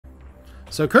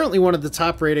So currently one of the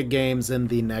top rated games in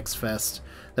the Next Fest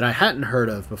that I hadn't heard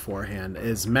of beforehand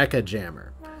is Mechajammer.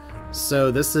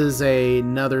 So this is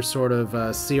another sort of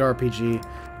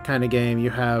CRPG kind of game.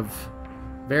 You can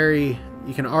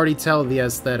already tell the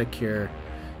aesthetic here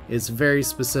is very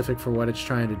specific for what it's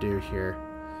trying to do here.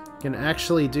 You can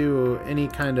actually do any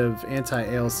kind of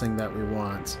anti-aliasing that we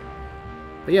want.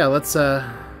 But yeah, let's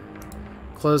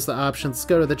close the options. Let's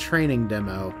go to the training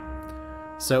demo.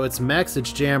 So it's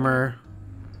Mechajammer.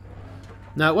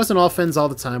 Now, it wasn't all fins all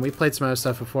the time. We played some other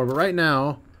stuff before, but right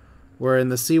now, we're in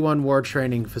the C1 War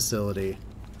Training Facility.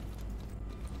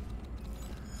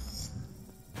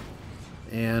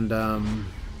 And,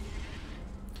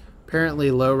 apparently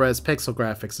low-res pixel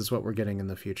graphics is what we're getting in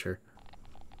the future.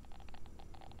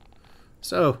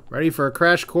 So, ready for a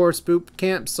crash course, boot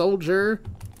camp, soldier?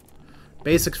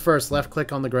 Basics first,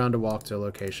 left-click on the ground to walk to a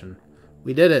location.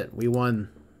 We did it. We won.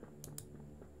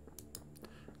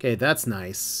 Okay, that's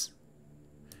nice.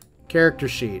 Character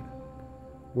sheet.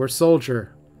 We're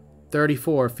soldier.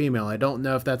 34, female. I don't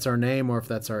know if that's our name or if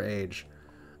that's our age.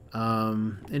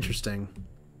 Interesting.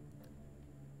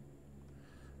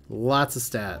 Lots of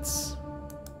stats.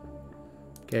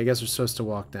 Okay, I guess we're supposed to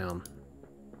walk down.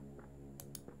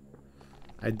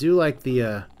 I do like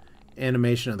the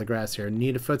animation of the grass here.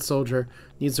 Need a foot soldier.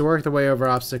 Needs to work their way over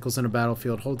obstacles in a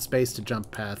battlefield. Hold space to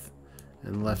jump path.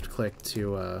 And left click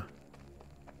to...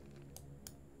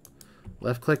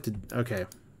 left click to... Okay.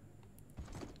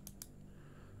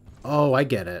 Oh, I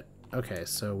get it. Okay,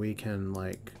 so we can,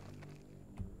 like,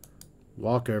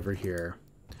 walk over here.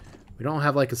 We don't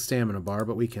have, like, a stamina bar,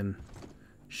 but we can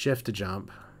shift to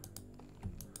jump.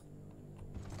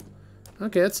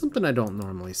 Okay, that's something I don't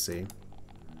normally see.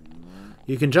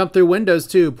 You can jump through windows,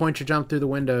 too. Point your jump through the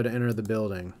window to enter the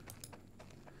building.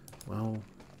 Well,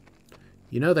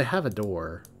 you know they have a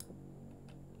door.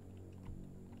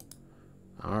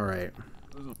 Alright.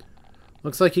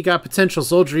 Looks like you got potential,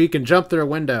 soldier. You can jump through a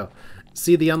window.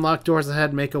 See the unlocked doors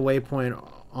ahead. Make a waypoint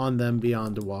on them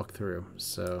beyond to walk through.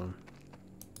 So,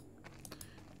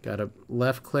 gotta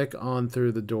left click on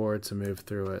through the door to move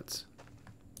through it.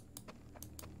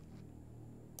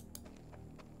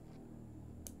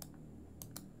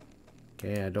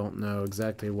 Okay, I don't know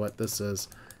exactly what this is.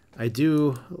 I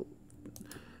do...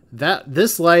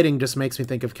 This lighting just makes me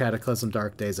think of Cataclysm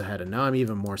Dark Days Ahead, and now I'm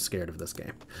even more scared of this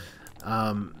game.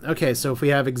 Okay, so if we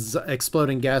have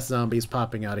exploding gas zombies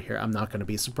popping out of here, I'm not going to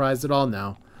be surprised at all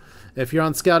now. If you're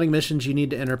on scouting missions, you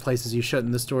need to enter places you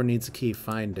shouldn't. This door needs a key.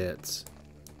 Find it.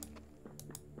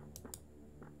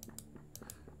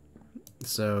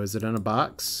 So, is it in a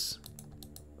box?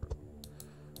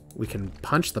 We can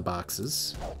punch the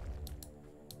boxes.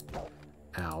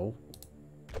 Ow.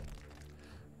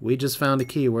 We just found a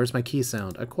key. Where's my key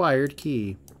sound? Acquired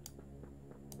key.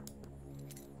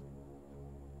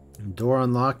 Door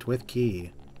unlocked with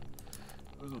key.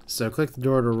 So click the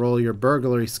door to roll your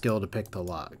burglary skill to pick the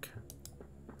lock.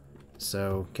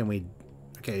 So can we...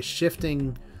 Okay,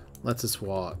 shifting lets us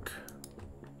walk.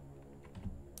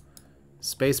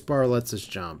 Spacebar lets us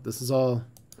jump. This is all...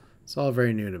 It's all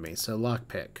very new to me. So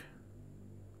lockpick.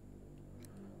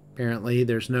 Apparently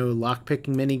there's no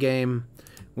lockpicking minigame,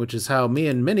 which is how me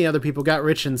and many other people got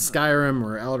rich in Skyrim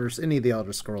or any of the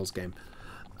Elder Scrolls game.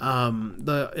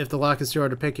 If the lock is too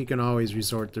hard to pick, you can always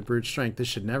resort to brute strength. This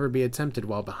should never be attempted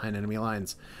while behind enemy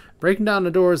lines. Breaking down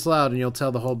the door is loud and you'll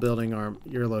tell the whole building or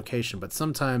your location, but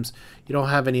sometimes you don't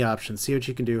have any options. See what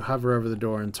you can do. Hover over the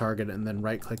door and target it, and then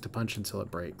right click to punch until it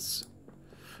breaks.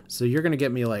 So you're going to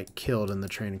get me, like, killed in the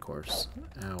training course.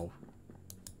 Ow.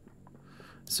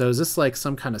 So is this like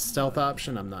some kind of stealth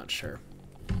option? I'm not sure.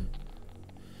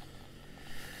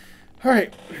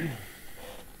 Alright.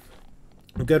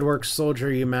 Good work,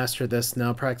 soldier. You mastered this.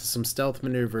 Now practice some stealth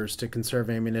maneuvers to conserve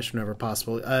ammunition whenever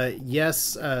possible.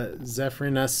 Yes,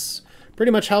 Zephyrus.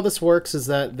 Pretty much how this works is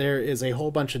that there is a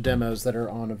whole bunch of demos that are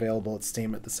available at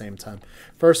Steam at the same time.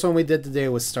 First one we did today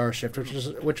was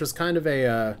Starshift, which was kind of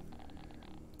a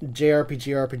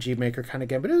JRPG, RPG Maker kind of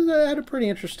game, but it had a pretty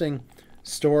interesting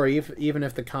story, even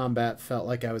if the combat felt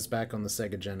like I was back on the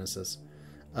Sega Genesis.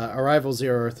 Arrival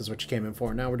Zero Earth is what you came in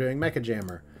for. Now we're doing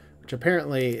Mechajammer, which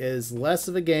apparently is less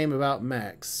of a game about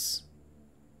mechs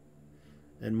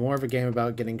and more of a game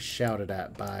about getting shouted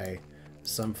at by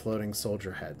some floating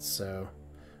soldier heads. So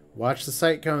watch the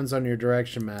sight cones on your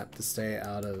direction map to stay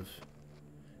out of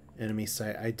enemy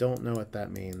sight. I don't know what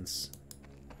that means.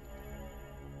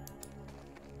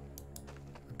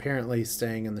 Apparently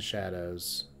staying in the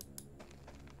shadows.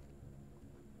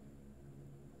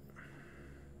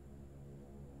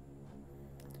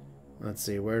 Let's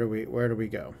see, where do we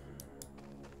go?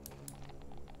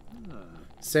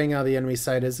 Staying out of the enemy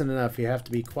sight isn't enough. You have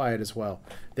to be quiet as well.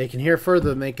 They can hear further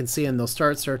than they can see, and they'll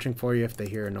start searching for you if they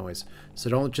hear a noise. So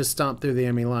don't just stomp through the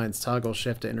enemy lines. Toggle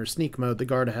shift to enter sneak mode. The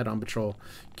guard ahead on patrol.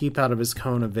 Keep out of his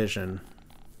cone of vision.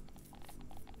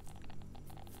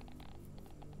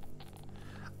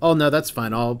 Oh no, that's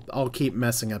fine. I'll keep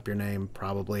messing up your name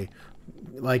probably.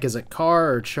 Like, is it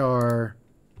Car or Char?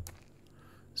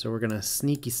 So we're gonna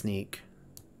sneaky sneak.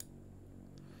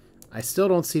 I still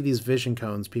don't see these vision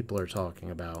cones people are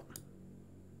talking about.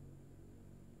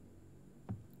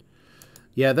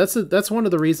 Yeah, that's one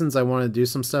of the reasons I want to do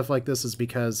some stuff like this, is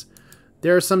because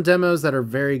there are some demos that are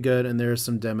very good and there are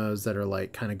some demos that are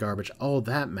like kind of garbage. Oh,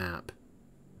 that map.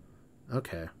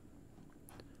 Okay.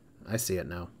 I see it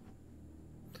now.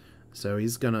 So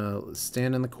he's gonna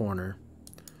stand in the corner.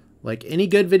 Like any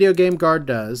good video game guard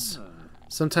does,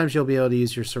 sometimes you'll be able to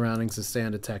use your surroundings to stay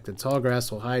undetected. Tall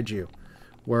grass will hide you.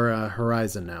 We're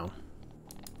Horizon now.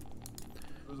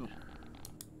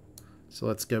 So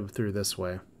let's go through this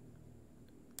way.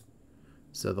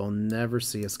 So they'll never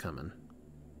see us coming.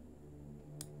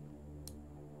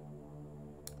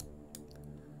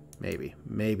 Maybe.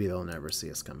 Maybe they'll never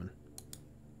see us coming.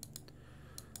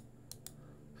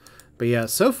 But yeah,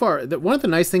 so far, one of the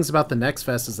nice things about the Next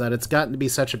Fest is that it's gotten to be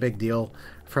such a big deal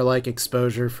for like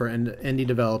exposure for indie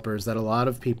developers that a lot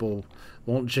of people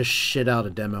won't just shit out a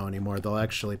demo anymore. They'll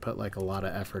actually put like a lot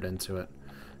of effort into it.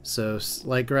 So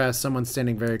like grass, someone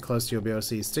standing very close to you will be able to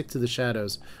see. Stick to the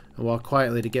shadows and walk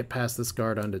quietly to get past this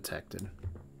guard undetected.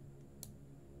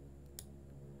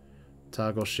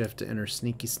 Toggle shift to enter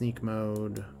sneaky sneak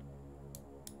mode.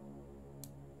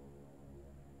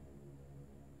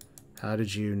 How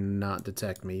did you not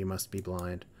detect me? You must be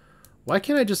blind. Why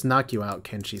can't I just knock you out,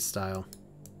 Kenshi style?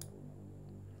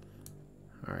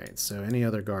 Alright, so any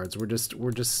other guards? We're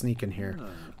just sneaking here.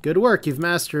 Good work, you've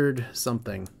mastered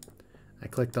something. I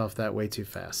clicked off that way too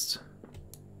fast.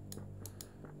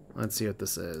 Let's see what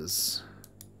this is.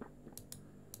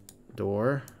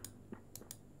 Door.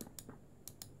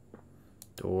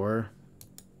 Door.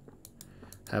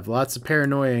 Have lots of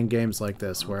paranoia in games like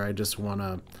this where I just want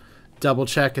to double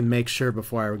check and make sure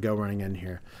before I would go running in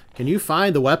here. Can you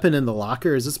find the weapon in the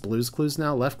locker? Is this Blue's Clues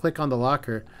now? Left click on the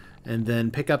locker and then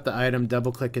pick up the item,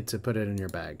 double click it to put it in your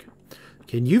bag.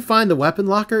 Can you find the weapon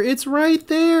locker? It's right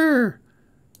there!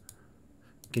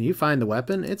 Can you find the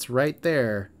weapon? It's right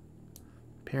there.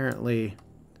 Apparently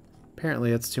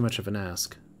it's too much of an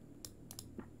ask.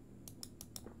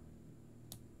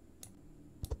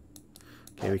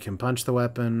 Okay, we can punch the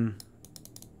weapon.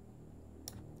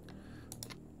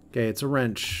 Okay, it's a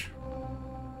wrench.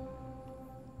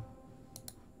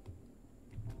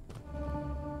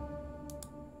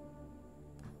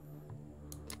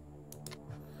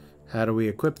 How do we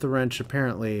equip the wrench?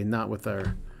 Apparently not with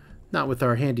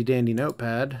our handy dandy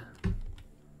notepad.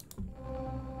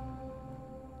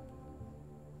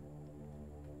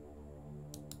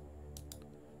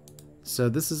 So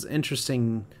this is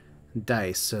interesting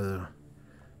dice. So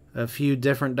a few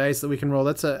different dice that we can roll.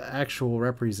 That's an actual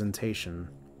representation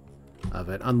of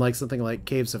it, unlike something like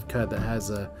Caves of Cud that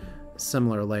has a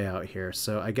similar layout here.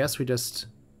 So I guess we just...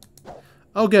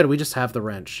 Oh good, we just have the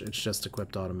wrench. It's just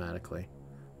equipped automatically.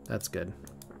 That's good.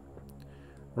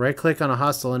 Right click on a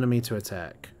hostile enemy to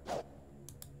attack.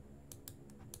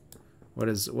 What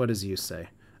does you say?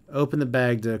 Open the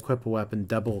bag to equip a weapon,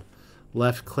 double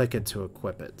left click it to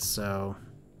equip it. So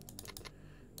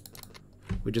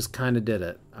we just kind of did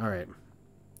it. Alright.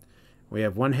 We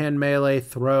have one hand melee,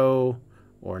 throw,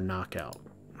 or knockout.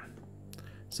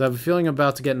 So I have a feeling I'm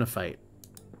about to get in a fight.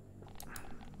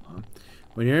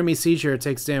 When your enemy sees you or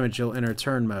takes damage, you'll enter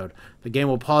turn mode. The game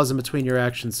will pause in between your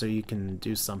actions so you can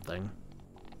do something.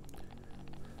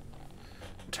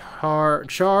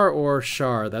 Char or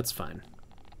Char, that's fine.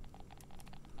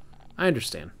 I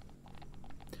understand.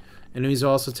 Enemies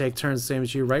will also take turns the same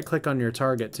as you. Right click on your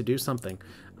target to do something.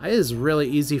 It is really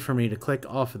easy for me to click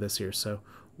off of this here. So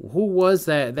who was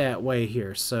that way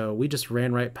here? So we just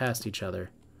ran right past each other.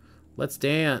 Let's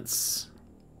dance.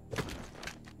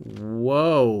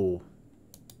 Whoa.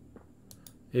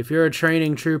 If you're a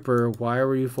training trooper, why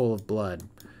were you full of blood?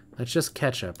 That's just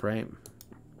ketchup, right?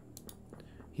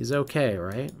 He's okay,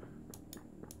 right?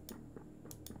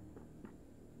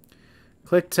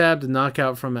 Click tab to knock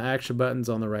out from the action buttons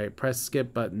on the right. Press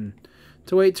skip button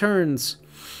to wait turns.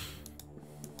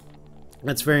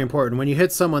 That's very important. When you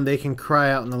hit someone, they can cry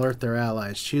out and alert their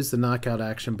allies. Choose the knockout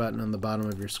action button on the bottom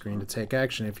of your screen to take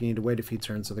action. If you need to wait a few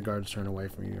turns so the guards turn away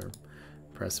from you, or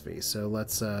press V. So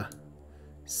let's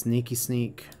sneaky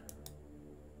sneak.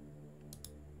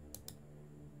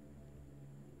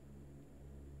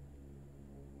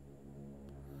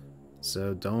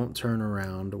 So don't turn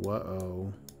around.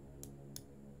 Whoa.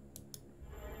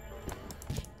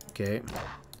 Okay.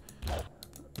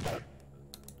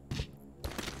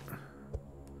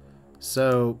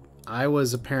 So I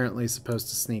was apparently supposed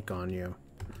to sneak on you,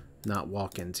 not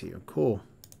walk into you. Cool.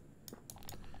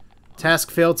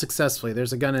 Task failed successfully.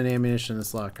 There's a gun and ammunition in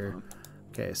this locker.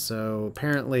 Okay, so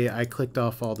apparently I clicked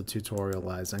off all the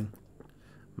tutorializing.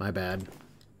 My bad.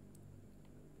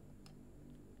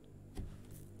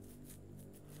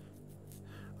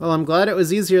 Well, I'm glad it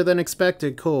was easier than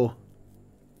expected. Cool.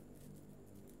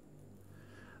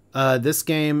 This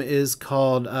game is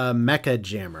called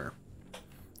Mechajammer.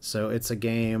 So it's a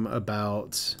game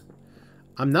about...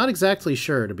 I'm not exactly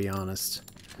sure, to be honest.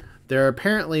 There are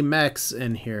apparently mechs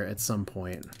in here at some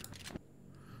point.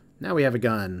 Now we have a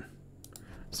gun.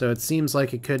 So it seems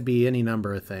like it could be any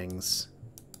number of things.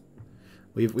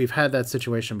 We've had that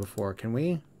situation before. Can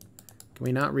we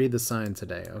not read the sign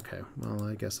today? Okay, well,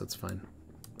 I guess that's fine.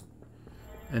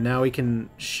 And now we can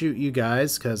shoot you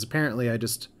guys, because apparently I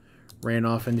just ran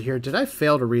off into here. Did I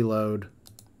fail to reload?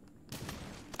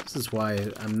 This is why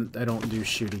I don't do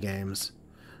shooty games.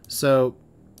 So,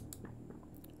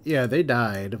 yeah, they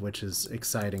died, which is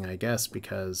exciting, I guess,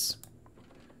 because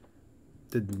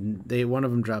one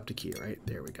of them dropped a key, right?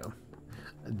 There we go.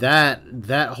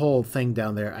 That whole thing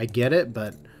down there, I get it,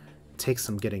 but it takes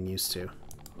some getting used to.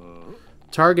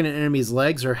 Target an enemy's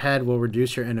legs or head will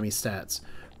reduce your enemy stats.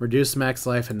 Reduce max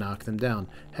life and knock them down.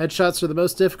 Headshots are the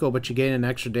most difficult, but you gain an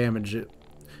extra damage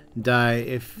die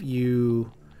if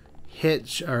you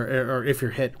hit, or if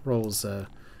your hit rolls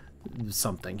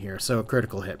something here. So a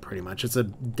critical hit, pretty much. It's a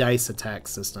dice attack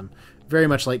system, very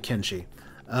much like Kenshi.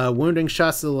 Wounding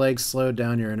shots to the legs slow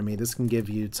down your enemy. This can give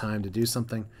you time to do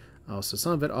something. Oh, so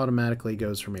some of it automatically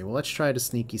goes for me. Well, let's try to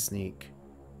sneaky sneak.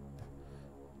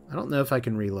 I don't know if I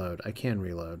can reload. I can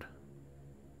reload.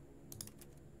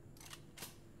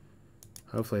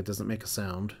 Hopefully it doesn't make a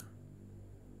sound.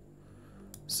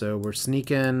 So we're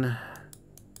sneaking.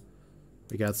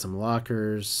 We got some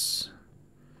lockers.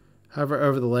 Hover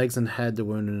over the legs and head to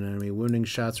wound an enemy. Wounding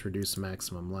shots reduce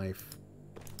maximum life.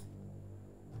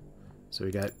 So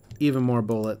we got even more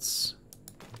bullets.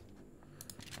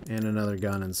 And another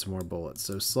gun and some more bullets.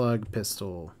 So slug,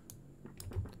 pistol.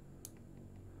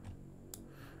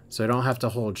 So I don't have to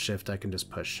hold shift. I can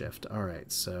just push shift.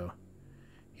 Alright, so...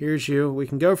 Here's you. We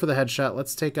can go for the headshot.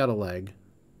 Let's take out a leg.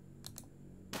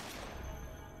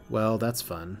 Well, that's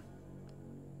fun.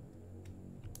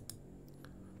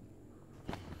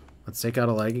 Let's take out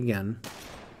a leg again.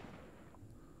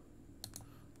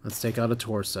 Let's take out a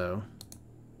torso.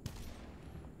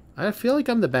 I feel like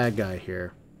I'm the bad guy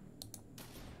here.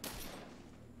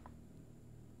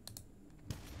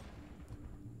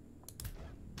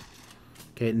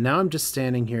 Okay, now I'm just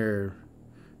standing here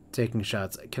taking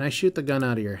shots. Can I shoot the gun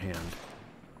out of your hand?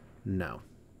 No.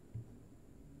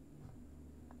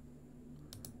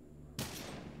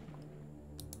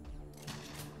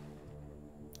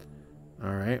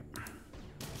 Alright.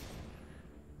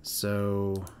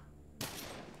 So...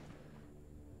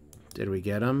 Did we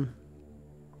get him?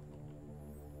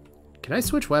 Can I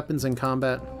switch weapons in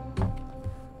combat?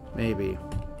 Maybe.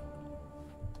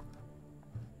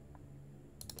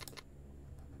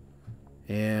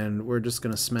 And we're just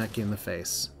gonna smack you in the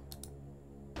face.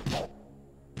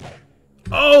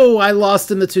 Oh, I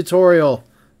lost in the tutorial.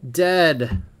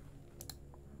 Dead.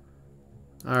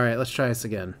 Alright, let's try this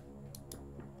again.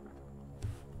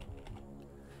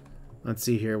 Let's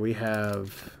see here. We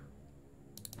have...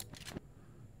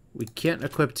 We can't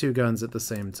equip two guns at the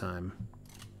same time.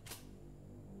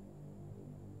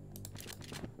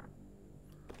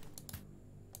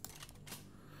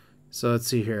 So let's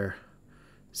see here.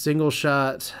 Single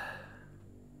shot,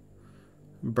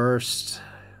 burst,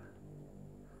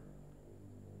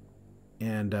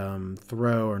 and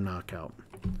throw or knockout.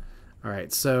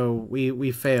 Alright, so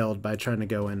we failed by trying to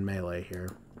go in melee here.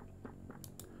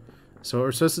 So what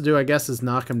we're supposed to do, I guess, is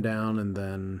knock him down, and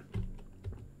then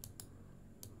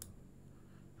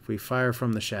if we fire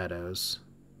from the shadows.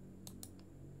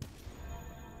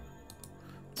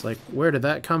 It's like, where did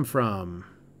that come from?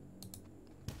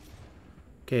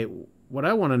 Okay, what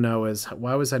I want to know is,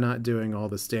 why was I not doing all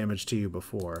this damage to you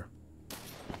before?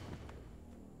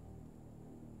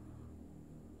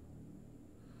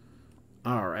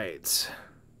 Alright.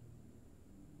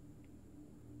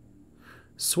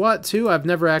 SWAT 2, I've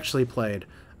never actually played.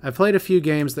 I've played a few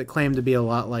games that claim to be a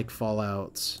lot like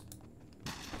Fallout.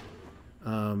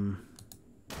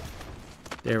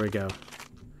 There we go.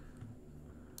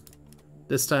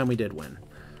 This time we did win.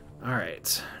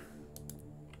 Alright.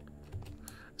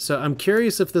 So I'm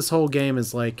curious if this whole game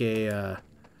is like a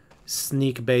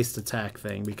sneak-based attack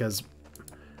thing, because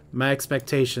my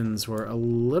expectations were a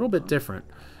little bit different.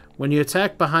 When you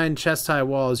attack behind chest-high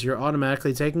walls, you're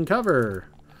automatically taking cover.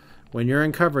 When you're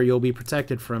in cover, you'll be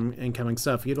protected from incoming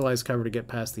stuff. Utilize cover to get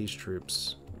past these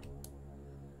troops.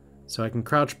 So I can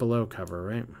crouch below cover,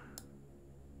 right?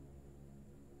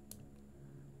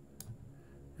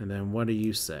 And then what do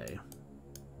you say?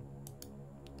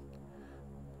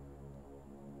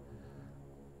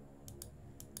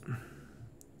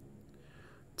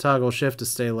 Toggle shift to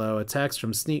stay low. Attacks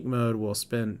from sneak mode will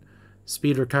spend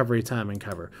speed recovery time and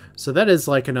cover. So that is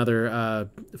like another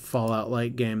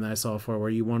Fallout-like game that I saw before, where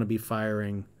you want to be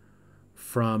firing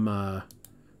from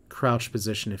crouch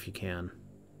position if you can.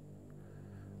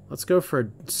 Let's go for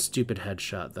a stupid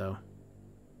headshot, though.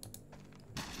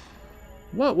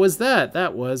 What was that?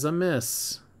 That was a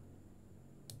miss.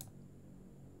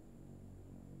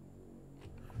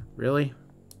 Really?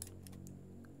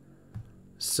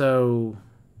 So...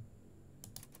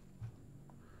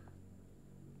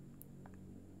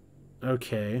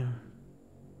 okay.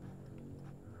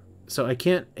 So I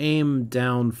can't aim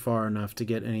down far enough to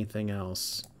get anything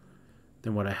else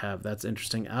than what I have. That's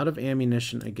interesting. Out of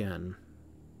ammunition again.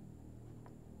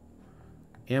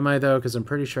 Am I, though? Because I'm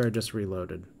pretty sure I just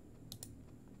reloaded.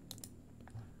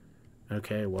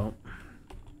 Okay, well.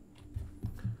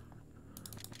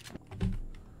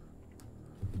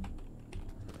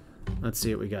 Let's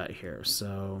see what we got here.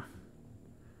 So...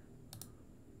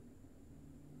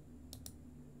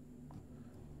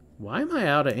 why am I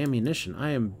out of ammunition?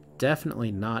 I am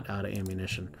definitely not out of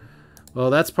ammunition. Well,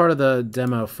 that's part of the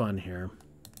demo fun here.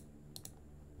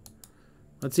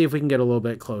 Let's see if we can get a little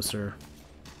bit closer.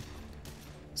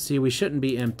 See, we shouldn't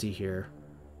be empty here.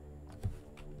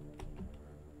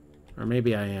 Or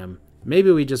maybe I am.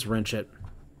 Maybe we just wrench it.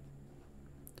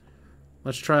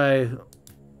 Let's try...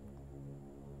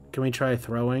 can we try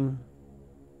throwing?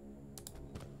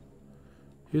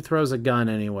 Who throws a gun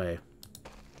anyway?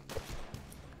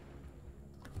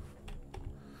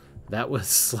 That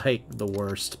was, like, the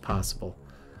worst possible.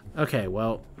 Okay,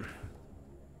 well...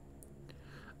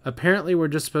 apparently we're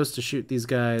just supposed to shoot these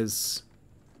guys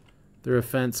through a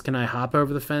fence. Can I hop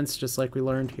over the fence, just like we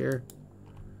learned here?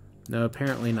 No,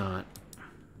 apparently not.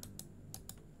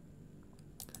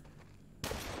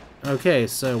 Okay,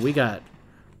 so we got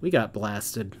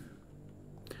blasted.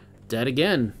 Dead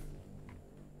again.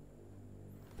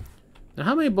 Now,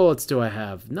 how many bullets do I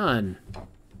have? None.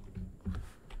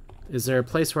 Is there a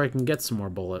place where I can get some more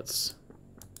bullets?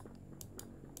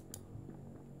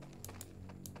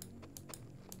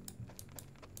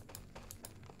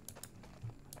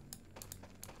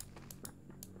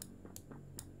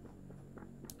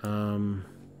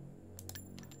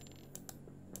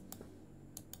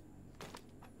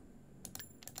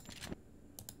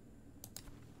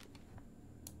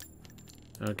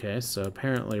 Okay, so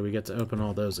apparently we get to open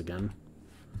all those again.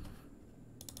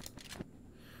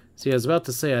 See, I was about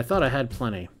to say, I thought I had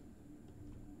plenty.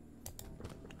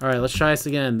 Alright, let's try this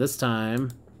again, this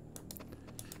time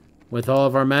with all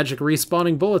of our magic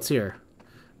respawning bullets here.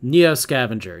 Neo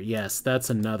Scavenger, yes, that's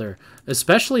another,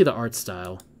 especially the art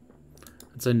style.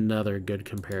 That's another good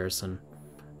comparison.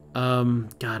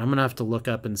 God, I'm gonna have to look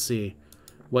up and see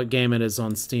what game it is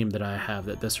on Steam that I have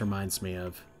that this reminds me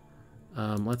of.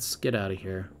 Let's get out of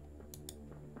here.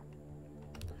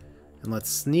 And let's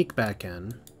sneak back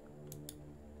in.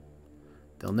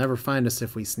 They'll never find us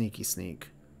if we sneaky sneak.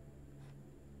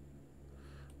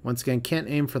 Once again, can't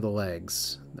aim for the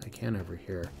legs. I can over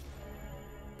here.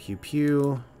 Pew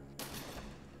pew.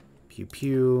 Pew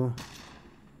pew.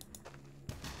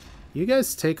 You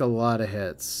guys take a lot of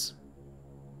hits.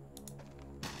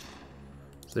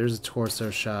 So there's a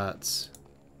torso shot.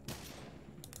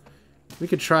 We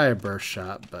could try a burst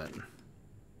shot, but...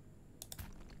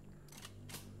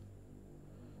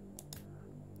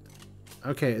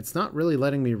 okay, it's not really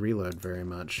letting me reload very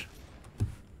much.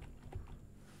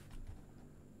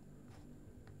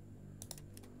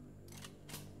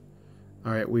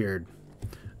 Alright, weird.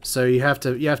 So you have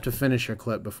to finish your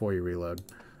clip before you reload.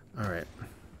 Alright.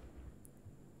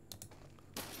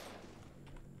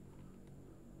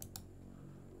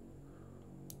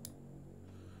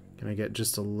 Can I get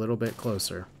just a little bit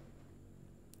closer?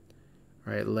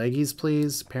 Alright, leggies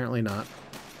please. Apparently not.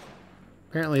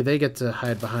 Apparently they get to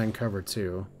hide behind cover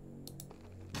too.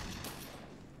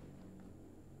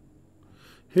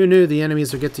 Who knew the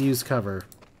enemies would get to use cover?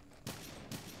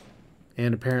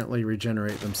 And apparently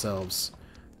regenerate themselves.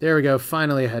 There we go,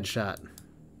 finally a headshot.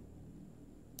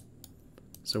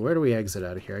 So where do we exit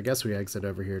out of here? I guess we exit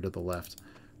over here to the left.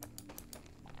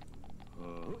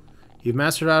 You've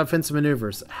mastered offensive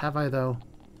maneuvers. Have I, though?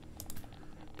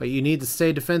 But you need to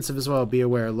stay defensive as well. Be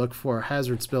aware. Look for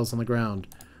hazard spills on the ground.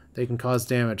 They can cause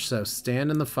damage, so stand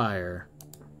in the fire.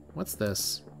 What's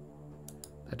this?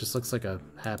 That just looks like a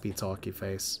happy talky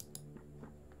face.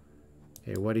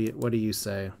 Okay, what do you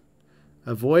say?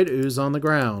 Avoid ooze on the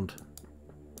ground.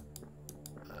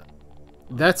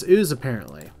 That's ooze,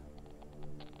 apparently.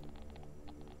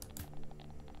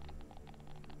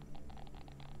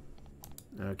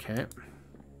 Okay.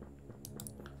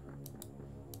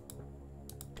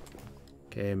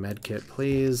 Okay, medkit,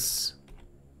 please.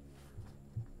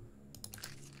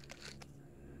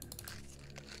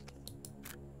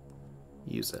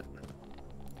 Use it.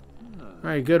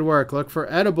 Alright, good work. Look for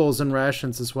edibles and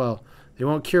rations as well. They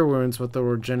won't cure wounds, but they'll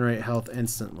regenerate health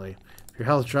instantly. If your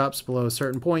health drops below a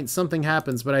certain point, something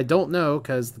happens, but I don't know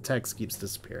because the text keeps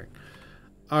disappearing.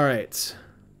 Alright.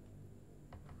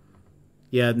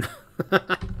 Yeah,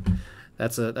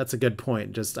 that's a good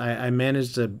point. Just I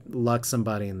managed to luck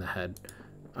somebody in the head.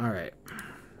 Alright.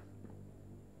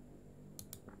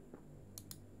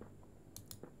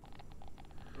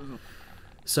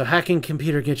 So hacking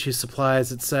computer gets you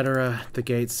supplies, etc. The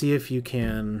gate. See if you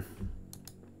can.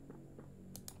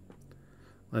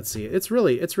 Let's see. It's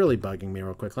really bugging me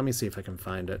real quick. Let me see if I can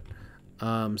find it.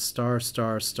 Star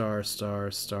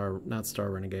not Star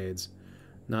Renegades,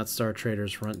 not Star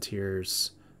Traders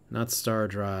Frontiers, not Star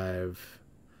Drive,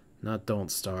 not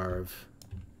Don't Starve.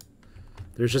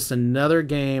 There's just another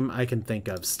game I can think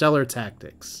of. Stellar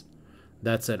Tactics.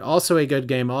 That's it. Also a good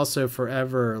game. Also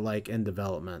forever like in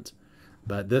development.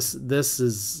 But this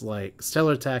is like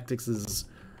Stellar Tactics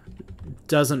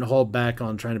doesn't hold back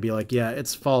on trying to be like, yeah,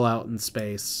 it's Fallout in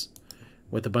space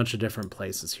with a bunch of different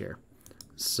places here.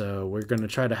 So we're going to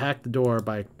try to hack the door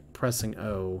by pressing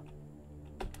O.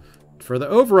 For the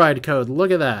override code,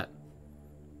 look at that.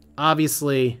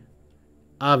 Obviously,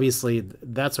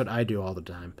 that's what I do all the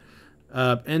time.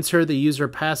 Enter the user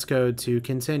passcode to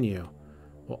continue.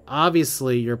 Well,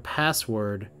 obviously, your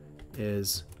password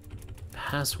is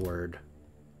password.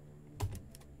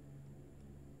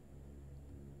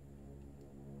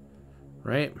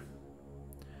 Right?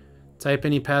 Type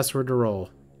any password to roll.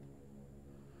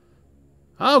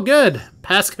 Oh, good!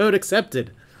 Passcode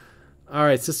accepted.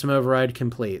 Alright, system override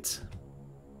complete.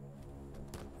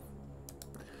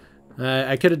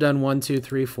 I could have done 1, 2,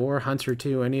 3, 4, Hunter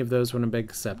 2. Any of those would have been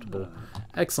acceptable.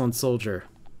 Excellent, soldier.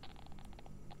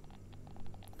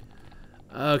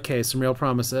 Okay, some real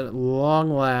promise. At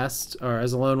long last, or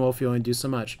as a lone wolf, you only do so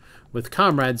much. With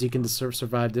comrades, you can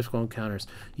survive difficult encounters.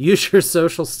 Use your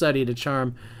social study to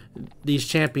charm these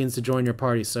champions to join your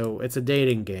party. So it's a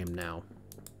dating game now.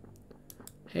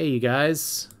 Hey, you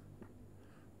guys.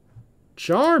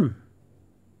 Charm.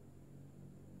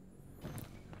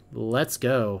 Let's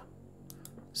go.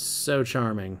 So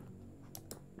charming.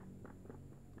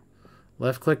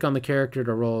 Left click on the character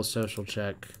to roll a social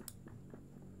check.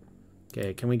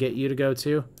 Okay, can we get you to go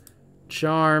too?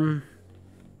 Charm.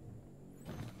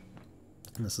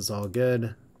 This is all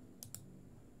good.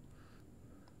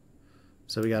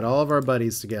 So we got all of our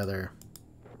buddies together.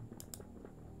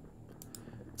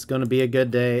 It's gonna be a good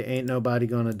day. Ain't nobody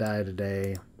gonna die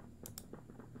today.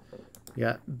 We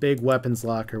got big weapons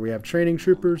locker. We have training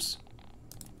troopers.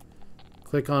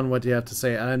 Click on what you have to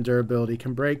say. Item durability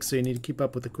can break, so you need to keep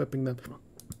up with equipping them.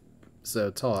 So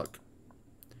talk.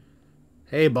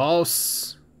 Hey,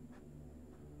 boss.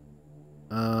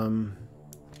 Let's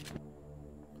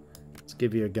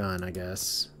give you a gun, I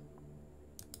guess.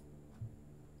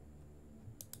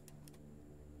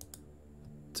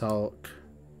 Talk.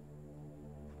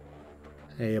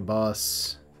 Hey,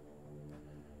 boss.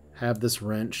 Have this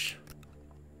wrench.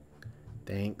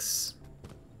 Thanks.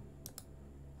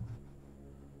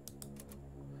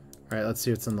 Alright, let's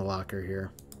see what's in the locker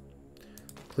here.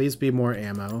 Please be more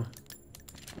ammo.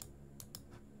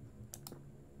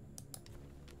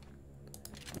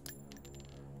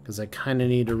 Because I kind of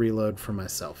need to reload for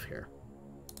myself here.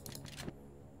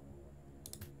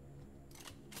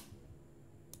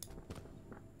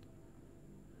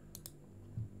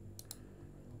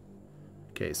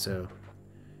 Okay, so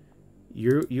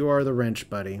you are the wrench,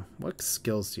 buddy. What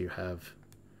skills do you have?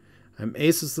 I'm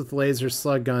aces with lasers,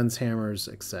 slug guns, hammers,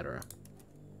 etc.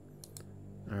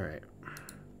 Alright.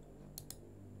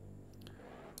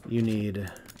 You need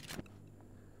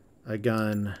a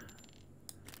gun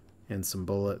and some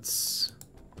bullets.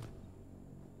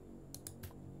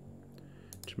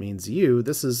 Which means you,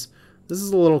 this is a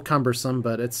little cumbersome,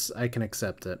 but I can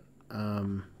accept it.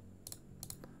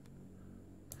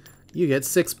 You get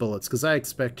 6 bullets, because I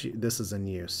expect this is in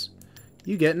use.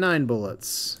 You get 9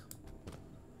 bullets.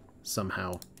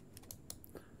 Somehow.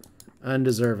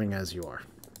 Undeserving as you are.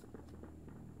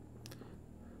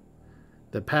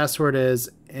 The password is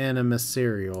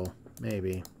animaserial,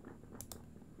 maybe.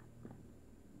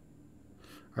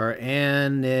 Or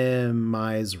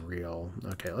animisreal.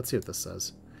 Okay, let's see what this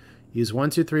says. Use 1,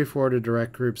 2, 3, 4 to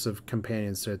direct groups of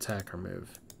companions to attack or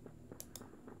move.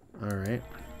 Alright.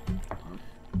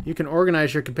 You can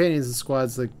organize your companions and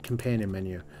squads in the companion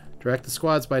menu. Direct the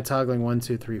squads by toggling 1,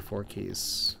 2, 3, 4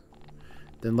 keys.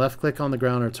 Then left-click on the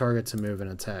ground or target to move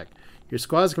and attack. Your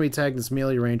squads can be tagged as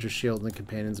melee, range, or shield in the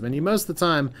companions menu. Most of the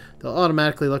time, they'll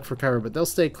automatically look for cover, but they'll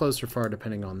stay close or far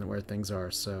depending on where things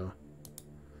are, so...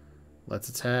 Let's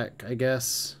attack, I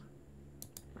guess.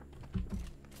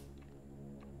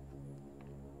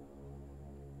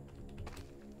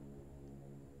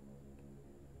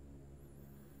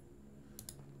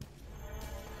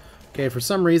 Okay, for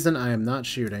some reason I am not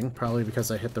shooting, probably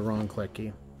because I hit the wrong click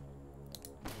key.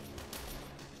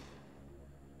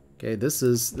 Okay, this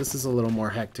is a little more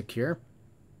hectic here.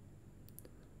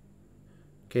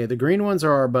 Okay, the green ones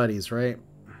are our buddies, right?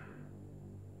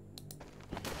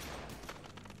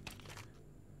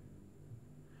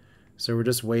 So we're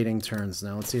just waiting turns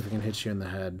now. Let's see if we can hit you in the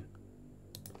head.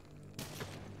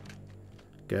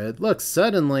 Good. Look,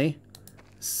 suddenly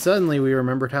we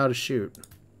remembered how to shoot.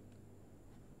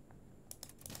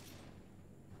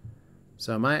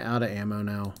 So am I out of ammo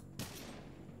now?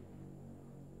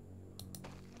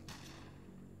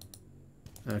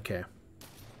 Okay.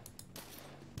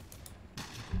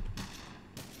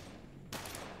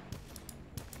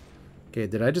 Okay,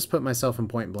 did I just put myself in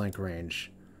point blank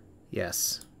range?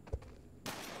 Yes.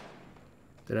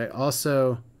 Did I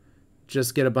also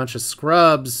just get a bunch of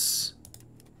scrubs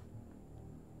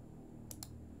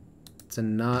to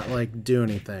not, like, do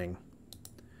anything?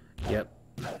 Yep.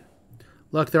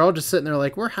 Look, they're all just sitting there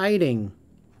like, we're hiding.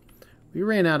 We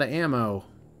ran out of ammo.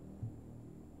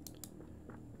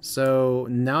 So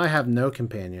now I have no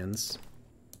companions.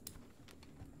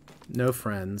 No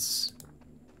friends.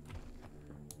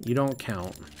 You don't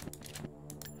count.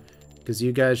 Because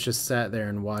you guys just sat there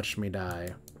and watched me die.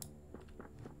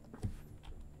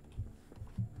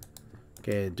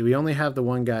 Okay, do we only have the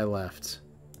one guy left?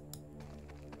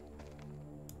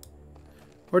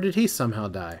 Or did he somehow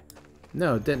die?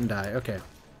 No, didn't die. Okay.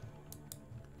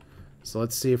 So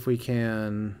let's see if we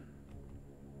can...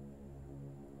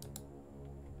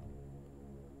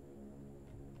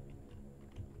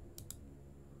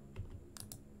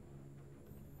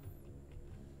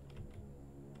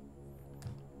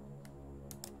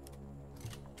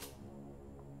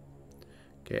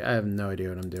 Okay, I have no idea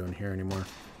what I'm doing here anymore.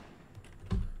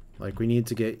 Like, we need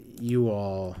to get you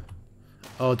all...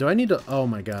 Oh, do I need to... Oh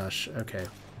my gosh, okay.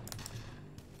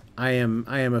 I am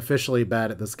officially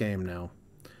bad at this game now.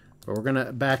 But we're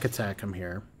gonna back attack him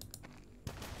here.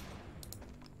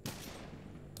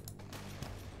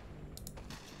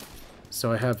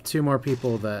 So I have two more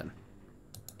people that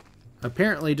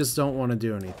apparently just don't want to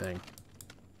do anything.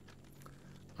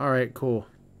 Alright, cool.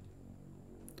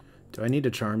 Do I need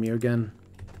to charm you again?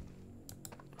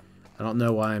 I don't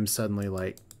know why I'm suddenly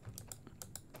like...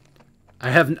 I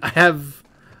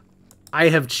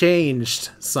have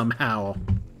changed somehow.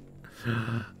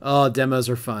 Oh, demos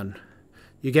are fun.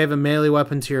 You gave a melee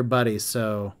weapon to your buddy,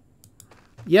 so...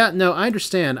 Yeah, no, I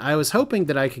understand. I was hoping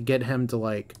that I could get him to,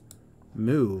 like,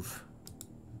 move.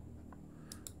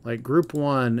 Like, group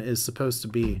 1 is supposed to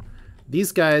be...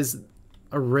 These guys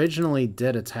originally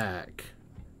did attack.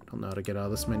 I don't know how to get out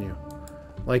of this menu.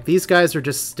 Like, these guys are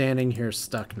just standing here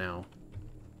stuck now.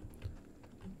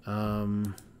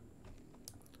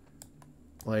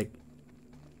 Like,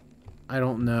 I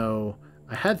don't know.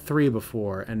 I had 3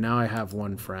 before, and now I have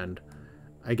 1 friend.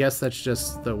 I guess that's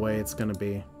just the way it's gonna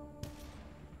be.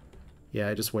 Yeah,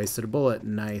 I just wasted a bullet.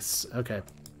 Nice. Okay.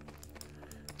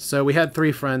 So we had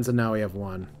 3 friends, and now we have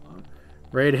 1.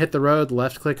 Ready to hit the road?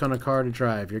 Left-click on a car to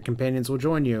drive. Your companions will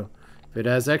join you. If it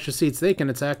has extra seats, they can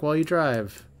attack while you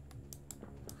drive.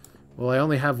 Well, I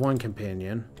only have 1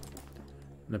 companion.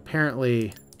 And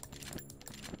apparently...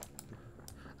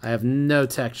 I have no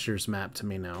textures mapped to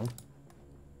me now.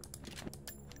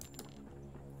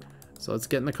 So let's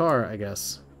get in the car, I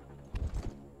guess.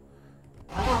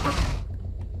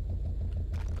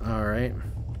 Alright.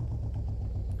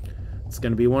 It's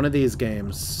gonna be one of these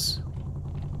games.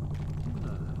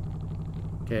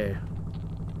 Okay.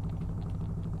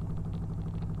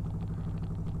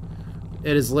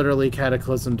 It is literally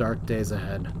Cataclysm Dark Days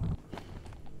ahead.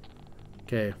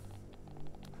 Okay.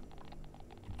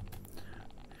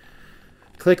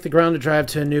 Click the ground to drive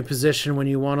to a new position. When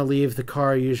you want to leave the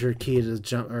car, use your key to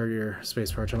jump, or your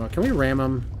spacebar jump out. Can we ram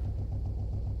him?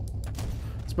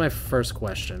 That's my first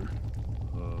question.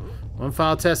 One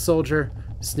file test, soldier.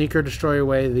 Sneak or destroy your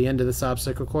way to the end of this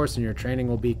obstacle course and your training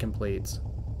will be complete.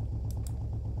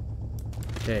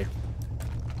 Okay.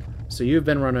 So you've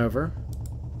been run over.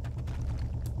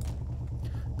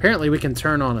 Apparently we can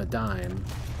turn on a dime.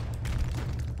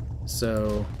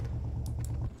 So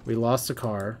we lost a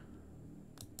car.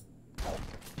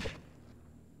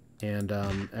 And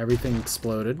everything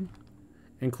exploded,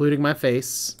 including my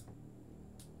face.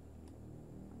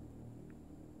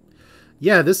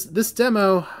 Yeah, this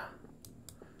demo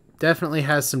definitely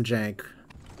has some jank.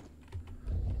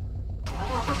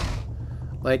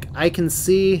 Like, I can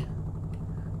see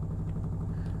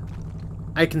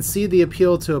the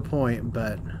appeal to a point,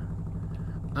 but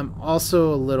I'm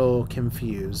also a little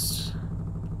confused.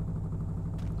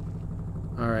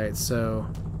 Alright, so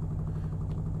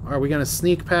are we gonna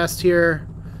sneak past here?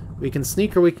 We can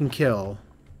sneak or we can kill.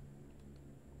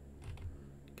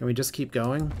 Can we just keep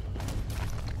going?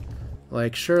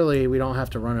 Like, surely we don't have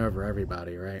to run over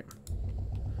everybody, right?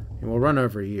 And we'll run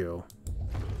over you.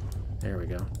 There we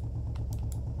go.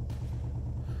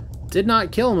 Did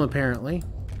not kill him, apparently.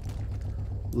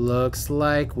 Looks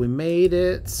like we made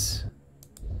it.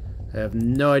 I have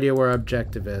no idea where our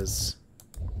objective is.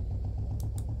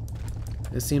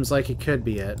 This seems like it could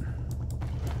be it.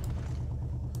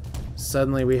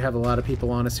 Suddenly we have a lot of people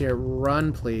on us here.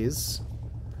 Run, please.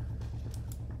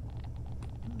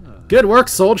 Good work,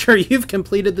 soldier. You've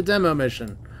completed the demo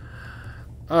mission.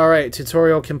 Alright,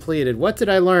 tutorial completed. What did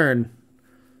I learn?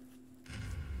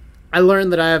 I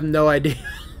learned that I have no idea.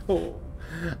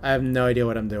 I have no idea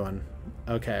what I'm doing.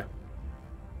 Okay.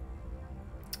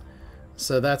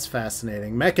 So that's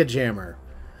fascinating. Mechajammer.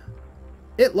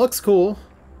 It looks cool.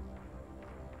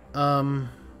 I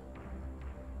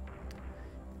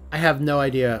have no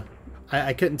idea.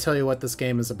 I couldn't tell you what this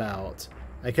game is about.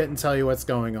 I couldn't tell you what's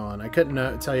going on. I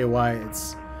couldn't tell you why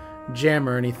it's jam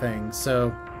or anything.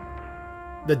 So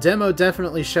the demo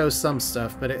definitely shows some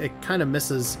stuff, but it kind of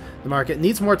misses the mark. It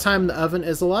needs more time in the oven,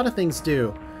 as a lot of things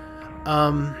do.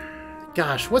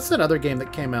 Gosh, what's that other game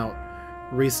that came out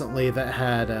recently that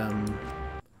had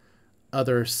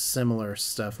other similar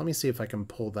stuff? Let me see if I can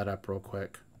pull that up real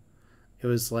quick. It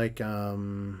was like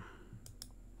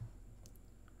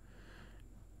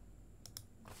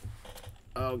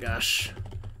oh gosh,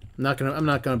 I'm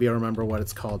not gonna be able to remember what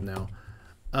it's called now.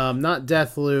 Not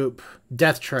Deathloop,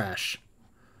 Death Trash.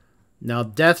 Now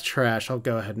Death Trash. I'll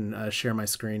go ahead and share my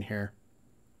screen here.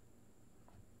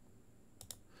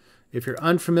 If you're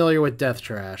unfamiliar with Death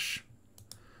Trash,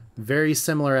 very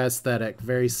similar aesthetic,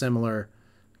 very similar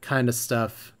kind of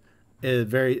stuff.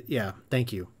 Yeah.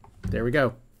 Thank you. There we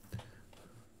go.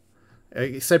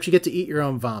 Except you get to eat your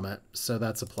own vomit, so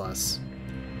that's a plus.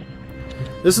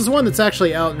 This is one that's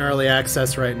actually out in early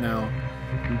access right now,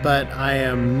 but I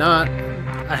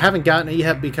haven't gotten it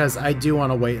yet because I do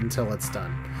want to wait until it's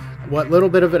done. What little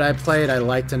bit of it I played, I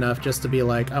liked enough just to be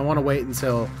like, I want to wait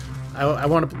until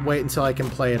I can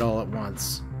play it all at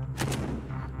once.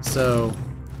 So,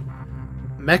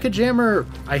 Mechajammer,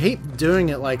 I hate doing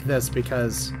it like this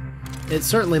because it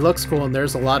certainly looks cool and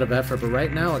there's a lot of effort, but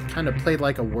right now it kind of played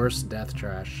like a worse Death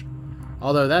Trash.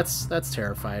 Although that's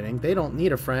terrifying. They don't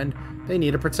need a friend, they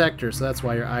need a protector, so that's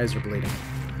why your eyes are bleeding.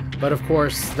 But of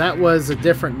course, that was a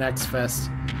different Next Fest.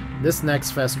 This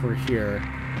Next Fest we're here.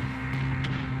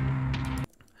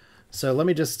 So let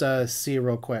me just see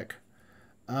real quick.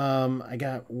 I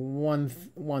got one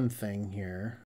thing here.